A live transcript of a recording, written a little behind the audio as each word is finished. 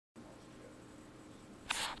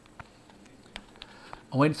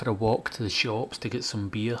I went for a walk to the shops to get some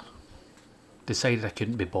beer. Decided I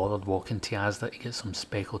couldn't be bothered walking to Asda to get some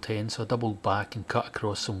speckled hen, so I doubled back and cut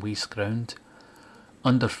across some waste ground.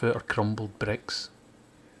 Underfoot are crumbled bricks,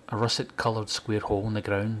 a russet coloured square hole in the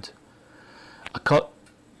ground. I cut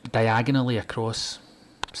diagonally across,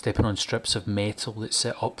 stepping on strips of metal that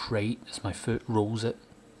sit upright as my foot rolls it,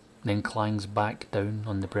 then clangs back down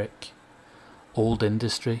on the brick. Old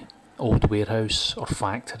industry, old warehouse or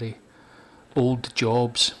factory, old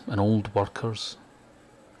jobs and old workers.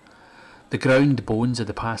 The ground bones of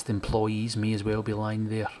the past employees may as well be lying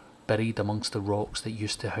there, buried amongst the rocks that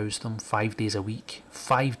used to house them 5 days a week.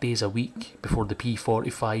 5 days a week before the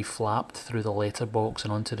P45 flapped through the letterbox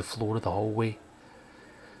and onto the floor of the hallway.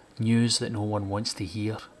 News that no one wants to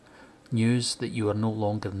hear. News that you are no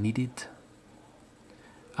longer needed.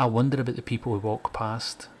 I wonder about the people who walk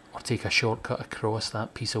past or take a shortcut across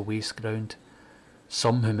that piece of waste ground.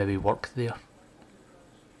 Some who maybe work there.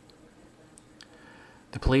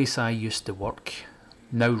 The place I used to work,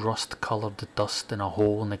 now rust-coloured dust in a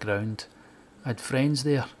hole in the ground. I had friends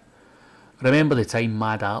there. I remember the time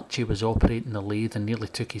Mad Archie was operating the lathe and nearly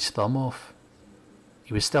took his thumb off.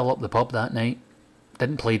 He was still up the pub that night.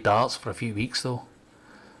 Didn't play darts for a few weeks though.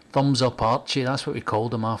 Thumbs up Archie, that's what we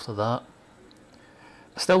called him after that.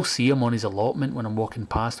 I still see him on his allotment when I'm walking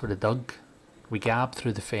past with a dug. We gab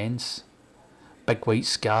through the fence. Big white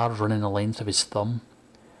scar running the length of his thumb.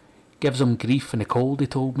 Gives him grief in the cold, he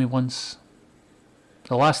told me once.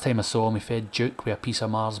 The last time I saw him, he fed Duke with a piece of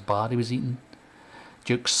Mars bar he was eating.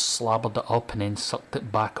 Duke slabbered it up and then sucked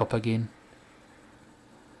it back up again.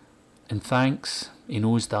 In thanks, he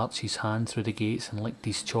nosed Archie's hand through the gates and licked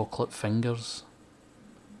his chocolate fingers.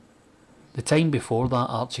 The time before that,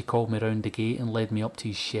 Archie called me round the gate and led me up to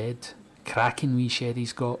his shed. Cracking wee shed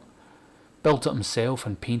he's got. Built it himself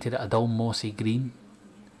and painted it a dull mossy green.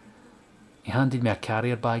 He handed me a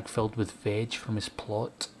carrier bag filled with veg from his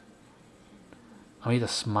plot. I made a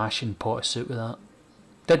smashing pot of soup with that.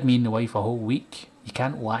 Did me and the wife a whole week. You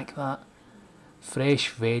can't lack that. Fresh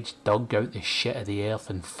veg dug out the shit of the earth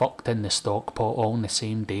and fucked in the stock pot all in the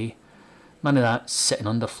same day. None of that sitting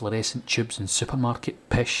under fluorescent tubes in supermarket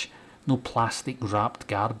pish. No plastic wrapped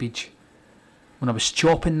garbage. When I was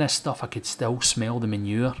chopping this stuff I could still smell the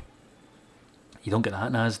manure. You don't get that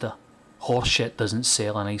in Asda. Horse shit doesn't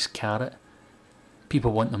sell a nice carrot.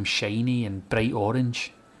 People want them shiny and bright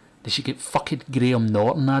orange. They should get fucking Graham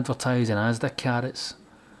Norton advertising Asda carrots.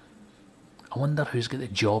 I wonder who's got the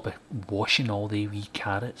job of washing all the wee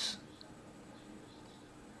carrots.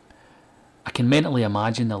 I can mentally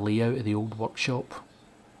imagine the layout of the old workshop.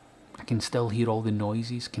 I can still hear all the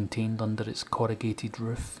noises contained under its corrugated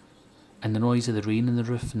roof, and the noise of the rain in the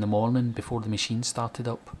roof in the morning before the machine started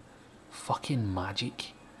up. Fucking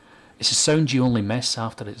magic. It's a sound you only miss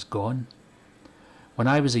after it's gone. When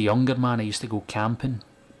I was a younger man I used to go camping,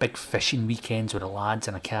 big fishing weekends with the lads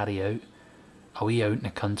and a carry out. Away out in the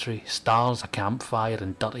country, stars, a campfire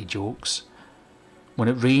and dirty jokes. When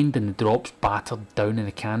it rained and the drops battered down in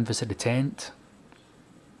the canvas of the tent.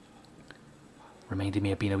 Reminded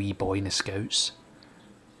me of being a wee boy in the Scouts.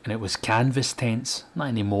 And it was canvas tents, not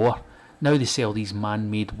anymore. Now they sell these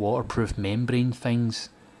man-made waterproof membrane things.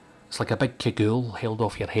 It's like a big cagoule held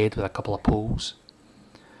off your head with a couple of poles.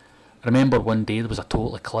 I remember one day there was a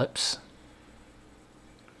total eclipse.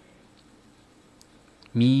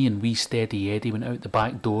 Me and wee Steady Eddie went out the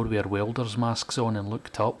back door with our welder's masks on and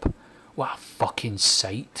looked up. What a fucking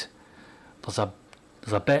sight. There's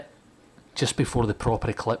a bit just before the proper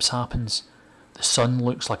eclipse happens. The sun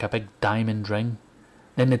looks like a big diamond ring.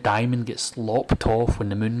 Then the diamond gets lopped off when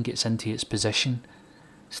the moon gets into its position.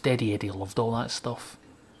 Steady Eddie loved all that stuff.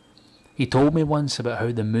 He told me once about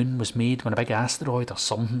how the moon was made when a big asteroid or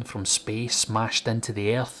something from space smashed into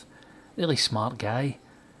the earth. Really smart guy.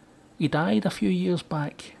 He died a few years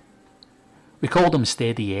back. We called him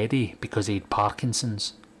Steady Eddie because he had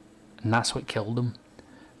Parkinson's, and that's what killed him.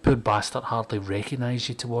 Poor bastard hardly recognised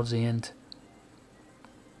you towards the end.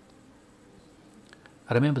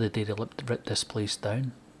 I remember the day they ripped this place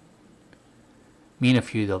down. Me and a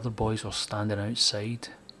few of the other boys were standing outside.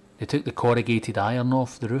 They took the corrugated iron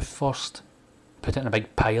off the roof first, put it in a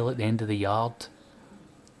big pile at the end of the yard.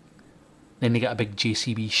 Then they got a big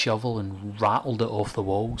JCB shovel and rattled it off the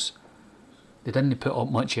walls. They didn't put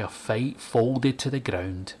up much of a fight, folded to the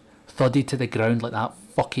ground, thudded to the ground like that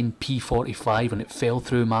fucking P45 when it fell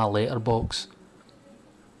through my letterbox.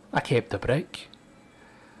 I kept the brick.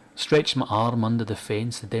 Stretched my arm under the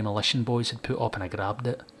fence the demolition boys had put up and I grabbed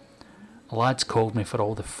it. The lads called me for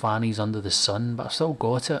all the fannies under the sun, but I still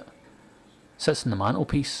got it. Sits in the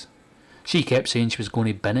mantelpiece. She kept saying she was going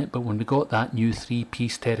to bin it, but when we got that new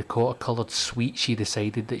 3-piece terracotta coloured suite, she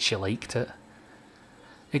decided that she liked it.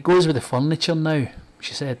 It goes with the furniture now,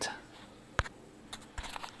 she said.